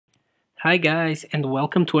Hi guys, and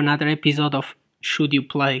welcome to another episode of Should You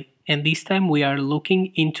Play? And this time we are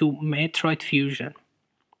looking into Metroid Fusion.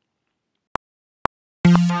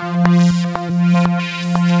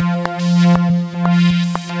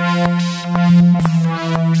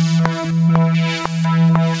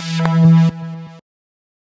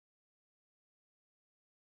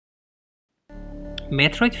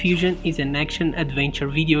 Metroid Fusion is an action-adventure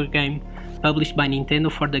video game published by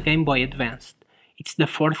Nintendo for the Game Boy Advance. It's the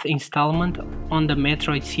fourth installment on the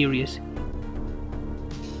Metroid series.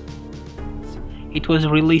 It was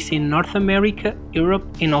released in North America, Europe,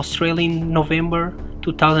 and Australia in November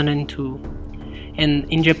 2002, and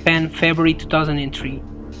in Japan February 2003.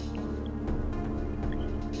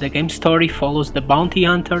 The game's story follows the bounty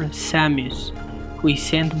hunter Samus, who is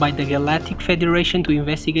sent by the Galactic Federation to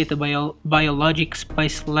investigate a biologic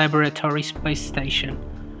space laboratory space station,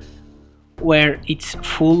 where it's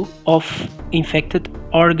full of infected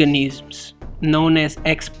organisms known as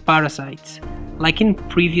X-parasites. Like in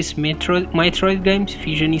previous Metroid games,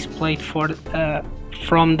 Fusion is played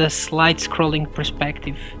from the slide-scrolling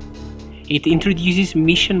perspective. It introduces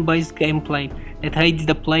mission-based gameplay that aids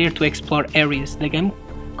the player to explore areas. The game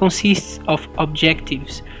consists of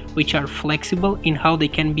objectives, which are flexible in how they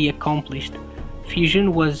can be accomplished.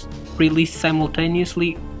 Fusion was released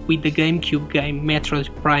simultaneously with the GameCube game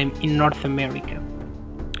Metroid Prime in North America.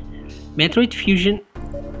 Metroid Fusion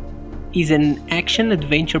is an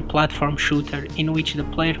action-adventure platform shooter in which the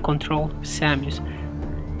player controls Samus.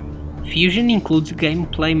 Fusion includes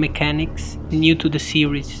gameplay mechanics new to the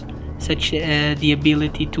series, such as the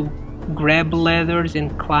ability to grab ladders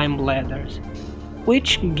and climb ladders,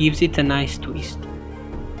 which gives it a nice twist.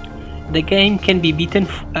 The game can be beaten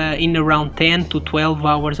in around 10 to 12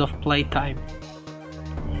 hours of playtime.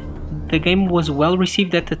 The game was well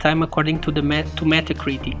received at the time according to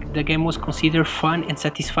Metacritic. The game was considered fun and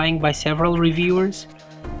satisfying by several reviewers.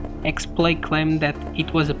 X-Play claimed that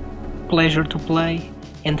it was a pleasure to play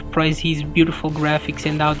and praised his beautiful graphics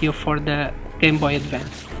and audio for the Game Boy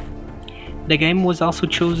Advance. The game was also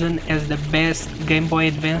chosen as the best Game Boy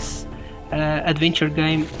Advance adventure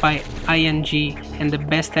game by ING and the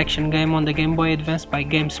best action game on the Game Boy Advance by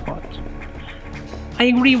GameSpot. I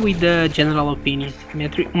agree with the general opinion.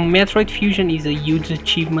 Metroid Fusion is a huge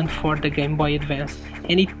achievement for the Game Boy Advance,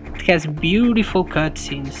 and it has beautiful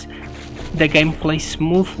cutscenes. The game plays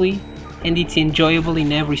smoothly and it's enjoyable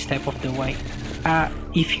in every step of the way.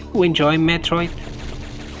 If you enjoy Metroid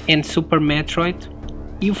and Super Metroid,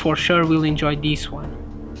 you for sure will enjoy this one.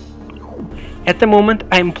 At the moment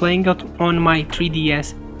I am playing it on my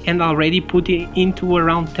 3DS and already put it into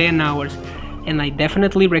around 10 hours, and I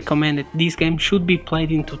definitely recommend it. This game should be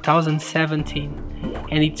played in 2017,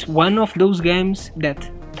 and it's one of those games that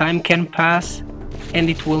time can pass and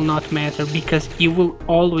it will not matter because you will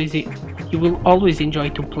always enjoy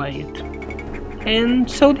to play it. And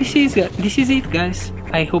so this is it, guys.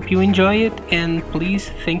 I hope you enjoy it, and please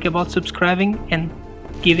think about subscribing and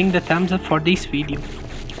giving the thumbs up for this video.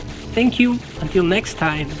 Thank you, until next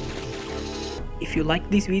time. If you like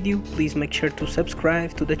this video, please make sure to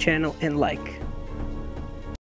subscribe to the channel and like.